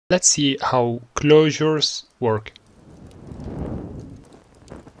Let's see how closures work.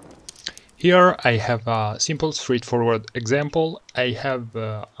 Here I have a simple straightforward example. I have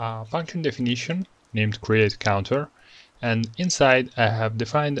a function definition named createCounter, and inside I have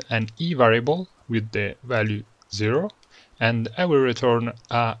defined an e variable with the value 0, and I will return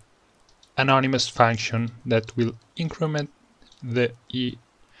an anonymous function that will increment the e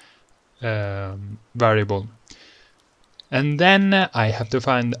variable. And then I have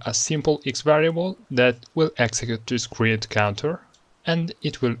defined a simple x variable that will execute this createCounter, and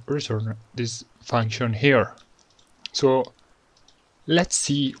it will return this function here. So let's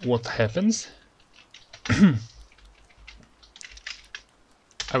see what happens.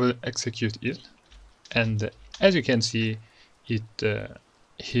 I will execute it, and as you can see, it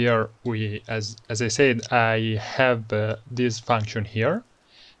here as I said, I have this function here,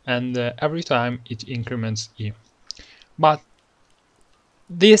 and every time it increments e. But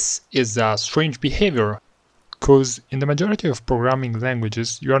this is a strange behavior, because in the majority of programming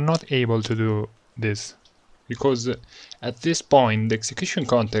languages you are not able to do this, because at this point the execution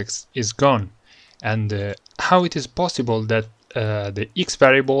context is gone, and how it is possible that the x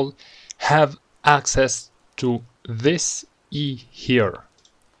variable have access to this e here?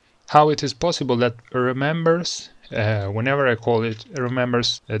 How it is possible that it remembers, whenever I call it, it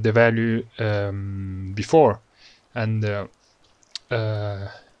remembers the value before? And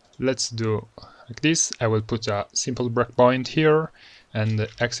let's do like this. I will put a simple breakpoint here and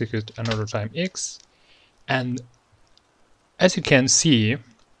execute another time x, and as you can see,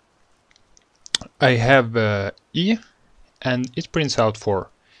 I have e and it prints out 4.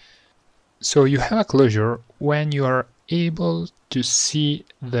 So you have a closure when you are able to see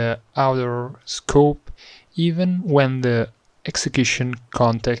the outer scope even when the execution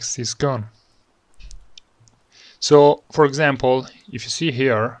context is gone. So, for example, if you see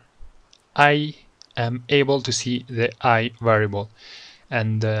here, I am able to see the I variable,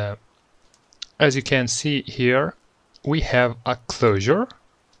 and as you can see here, we have a closure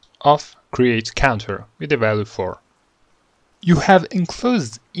of createCounter with the value 4. You have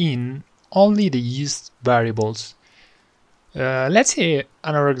enclosed in only the used variables. Let's see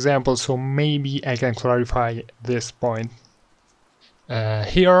another example, so maybe I can clarify this point.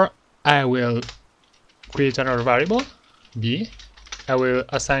 Here I will create another variable, b. I will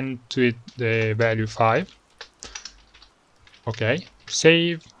assign to it the value 5. Okay,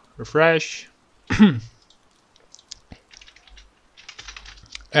 save, refresh,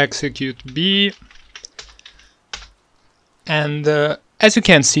 execute b, and as you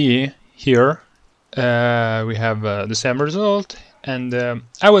can see here, we have the same result, and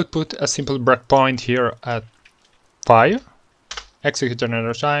I will put a simple breakpoint here at 5, execute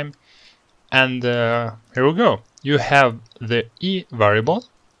another time, and here we go. You have the e variable,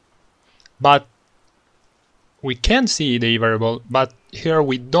 but we can see the e variable, but here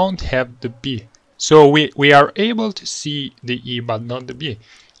we don't have the b. So we are able to see the e but not the b.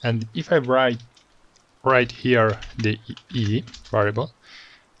 And if I write here the e variable,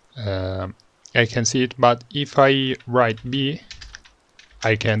 I can see it, but if I write b,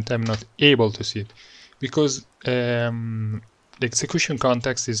 I can't. I'm not able to see it because the execution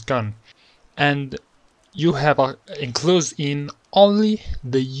context is gone, and you have enclosed in only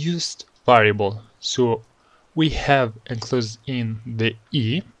the used variable. So we have enclosed in the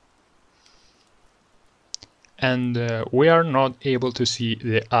e, and we are not able to see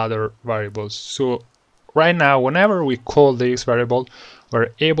the other variables. So right now, whenever we call the x variable,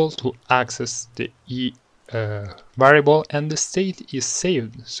 we're able to access the e variable, and the state is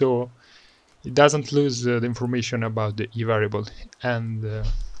saved, so it doesn't lose the information about the e variable, and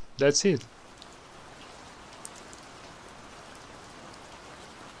that's it.